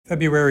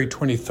February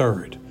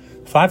 23rd,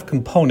 5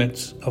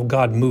 components of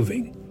God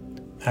moving.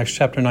 Acts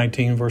chapter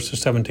 19,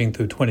 verses 17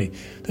 through 20.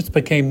 This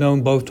became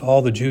known both to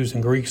all the Jews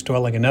and Greeks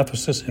dwelling in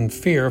Ephesus, and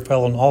fear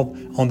fell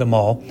on them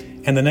all,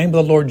 and the name of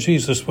the Lord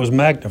Jesus was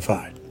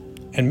magnified.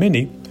 And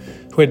many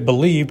who had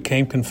believed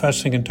came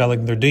confessing and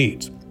telling their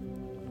deeds.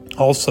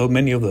 Also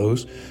many of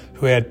those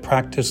who had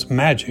practiced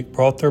magic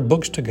brought their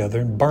books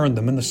together and burned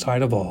them in the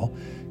sight of all,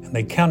 and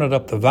they counted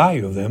up the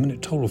value of them, and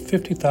it totaled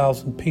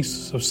 50,000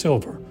 pieces of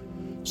silver.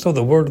 So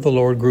the word of the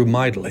Lord grew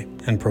mightily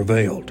and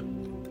prevailed.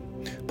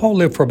 Paul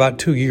lived for about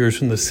 2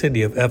 years in the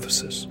city of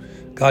Ephesus.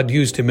 God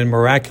used him in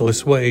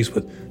miraculous ways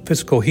with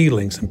physical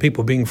healings and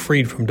people being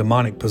freed from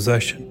demonic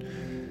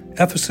possession.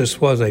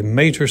 Ephesus was a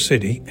major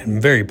city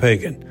and very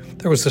pagan.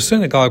 There was a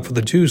synagogue for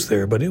the Jews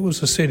there, but it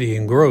was a city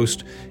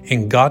engrossed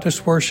in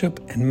goddess worship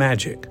and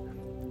magic.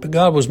 But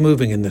God was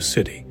moving in this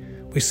city.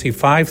 We see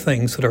 5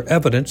 things that are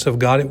evidence of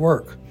God at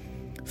work.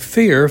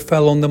 Fear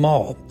fell on them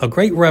all. A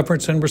great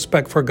reverence and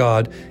respect for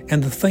God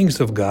and the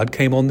things of God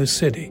came on this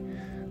city.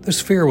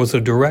 This fear was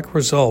a direct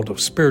result of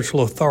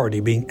spiritual authority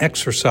being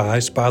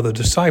exercised by the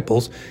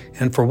disciples,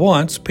 and for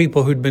once,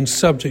 people who'd been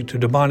subject to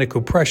demonic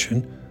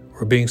oppression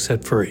were being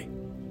set free.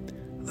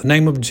 The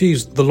name of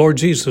Jesus, the Lord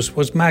Jesus,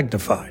 was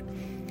magnified.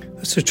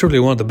 This is truly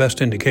one of the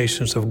best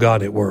indications of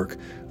God at work.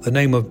 The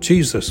name of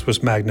Jesus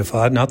was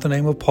magnified, not the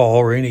name of Paul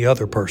or any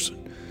other person.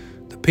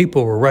 The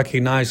people were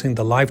recognizing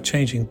the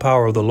life-changing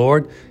power of the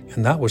Lord,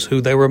 and that was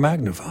who they were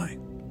magnifying.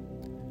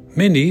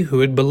 Many who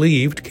had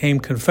believed came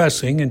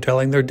confessing and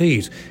telling their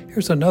deeds.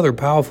 Here's another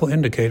powerful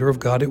indicator of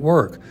God at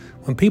work.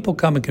 When people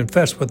come and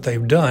confess what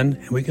they've done,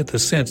 and we get the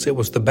sense it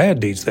was the bad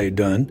deeds they've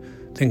done,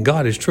 then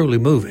God is truly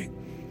moving.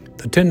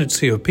 The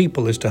tendency of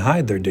people is to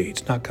hide their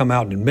deeds, not come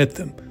out and admit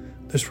them.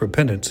 This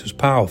repentance is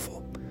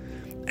powerful.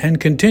 And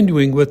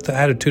continuing with the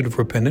attitude of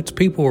repentance,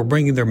 people were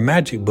bringing their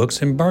magic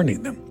books and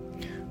burning them.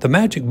 The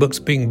magic books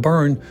being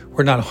burned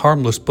were not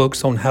harmless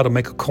books on how to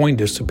make a coin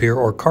disappear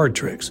or card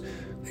tricks.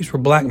 These were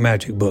black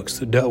magic books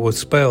that dealt with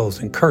spells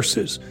and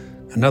curses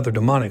and other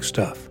demonic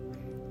stuff.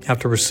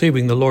 After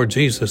receiving the Lord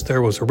Jesus,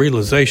 there was a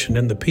realization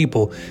in the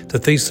people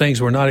that these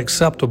things were not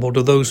acceptable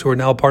to those who are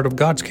now part of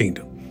God's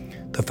kingdom.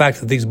 The fact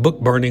that these book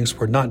burnings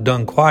were not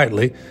done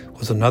quietly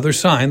was another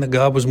sign that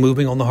God was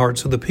moving on the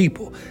hearts of the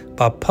people.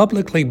 By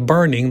publicly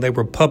burning, they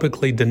were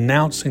publicly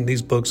denouncing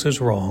these books as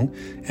wrong,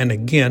 and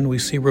again we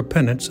see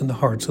repentance in the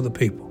hearts of the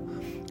people.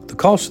 The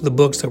cost of the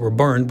books that were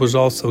burned was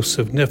also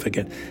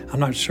significant. I'm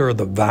not sure of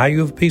the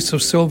value of a piece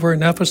of silver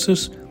in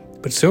Ephesus,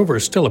 but silver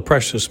is still a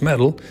precious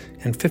metal,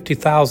 and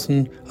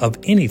 50,000 of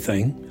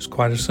anything is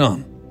quite a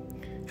sum.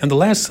 And the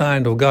last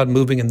sign of God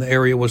moving in the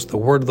area was the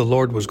word of the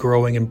Lord was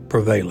growing and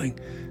prevailing.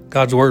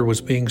 God's word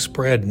was being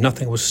spread.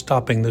 Nothing was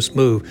stopping this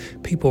move.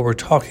 People were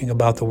talking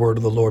about the word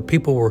of the Lord.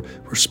 People were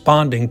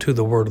responding to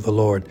the word of the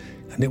Lord.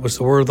 And it was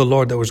the word of the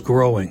Lord that was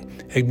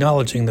growing,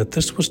 acknowledging that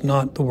this was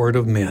not the word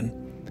of men.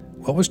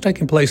 What was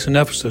taking place in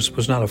Ephesus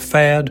was not a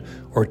fad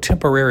or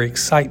temporary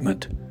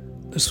excitement.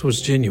 This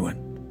was genuine.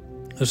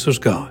 This was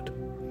God.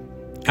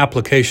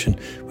 Application.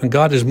 When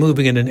God is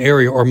moving in an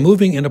area or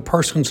moving in a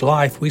person's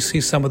life, we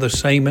see some of the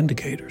same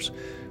indicators.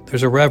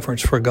 There's a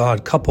reverence for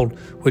God coupled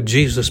with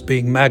Jesus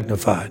being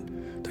magnified.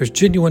 There's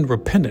genuine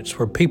repentance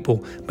where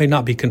people may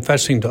not be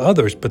confessing to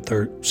others, but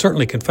they're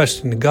certainly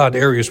confessing to God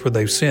areas where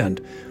they've sinned.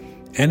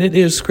 And it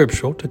is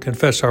scriptural to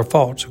confess our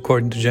faults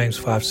according to James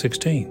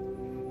 5:16.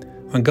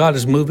 When God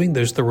is moving,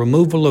 there's the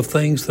removal of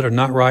things that are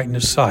not right in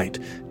His sight.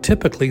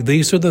 Typically,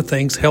 these are the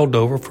things held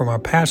over from our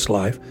past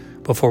life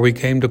before we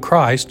came to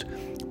Christ,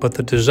 but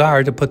the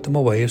desire to put them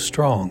away is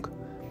strong.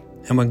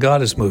 And when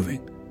God is moving,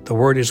 the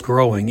word is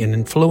growing in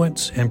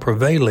influence and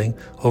prevailing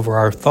over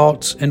our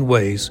thoughts and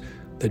ways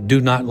that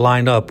do not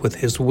line up with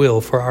His will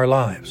for our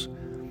lives.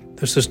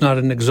 This is not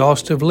an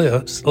exhaustive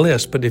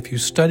list, but if you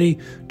study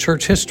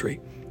church history,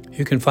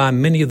 you can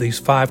find many of these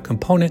 5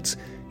 components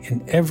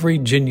in every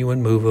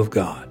genuine move of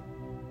God.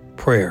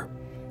 Prayer.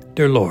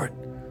 Dear Lord,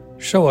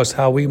 show us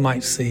how we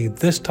might see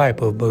this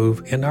type of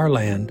move in our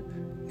land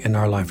in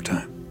our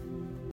lifetime.